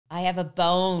I have a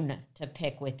bone to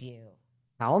pick with you.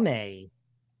 Tell me.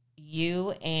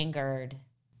 You angered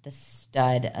the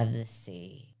stud of the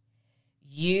sea.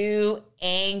 You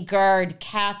angered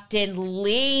Captain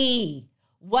Lee.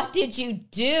 What did you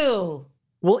do?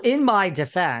 Well, in my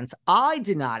defense, I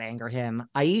did not anger him.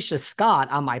 Aisha Scott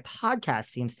on my podcast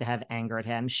seems to have angered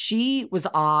him. She was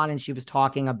on and she was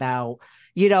talking about,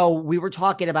 we were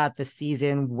talking about the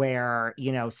season where,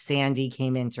 Sandy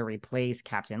came in to replace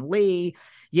Captain Lee,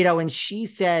 and she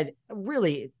said,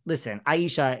 really, listen,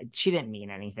 Aisha, she didn't mean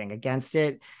anything against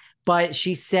it. But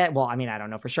she said, well, I mean, I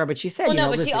don't know for sure, but she said, Well, no,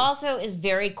 but she listen. also is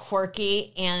very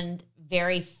quirky and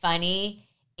very funny.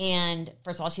 And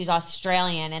first of all, she's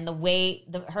Australian, and the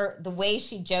way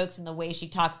she jokes and the way she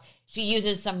talks, she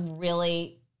uses some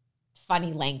really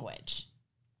funny language.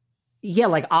 Yeah,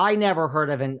 like I never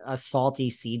heard of a salty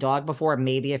sea dog before.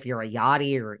 Maybe if you're a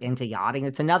yachty or into yachting,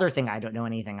 it's another thing I don't know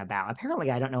anything about.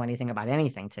 Apparently, I don't know anything about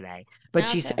anything today. But No,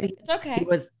 she said it's he okay.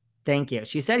 was, thank you.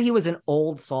 She said he was an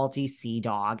old salty sea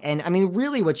dog. And I mean,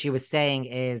 really what she was saying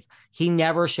is he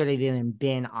never should have even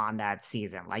been on that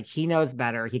season. Like he knows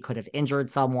better. He could have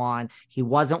injured someone. He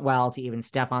wasn't well to even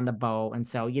step on the boat. And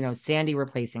so, Sandy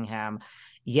replacing him,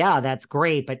 yeah, that's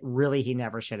great, but really he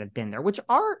never should have been there,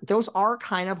 those are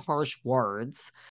kind of harsh words.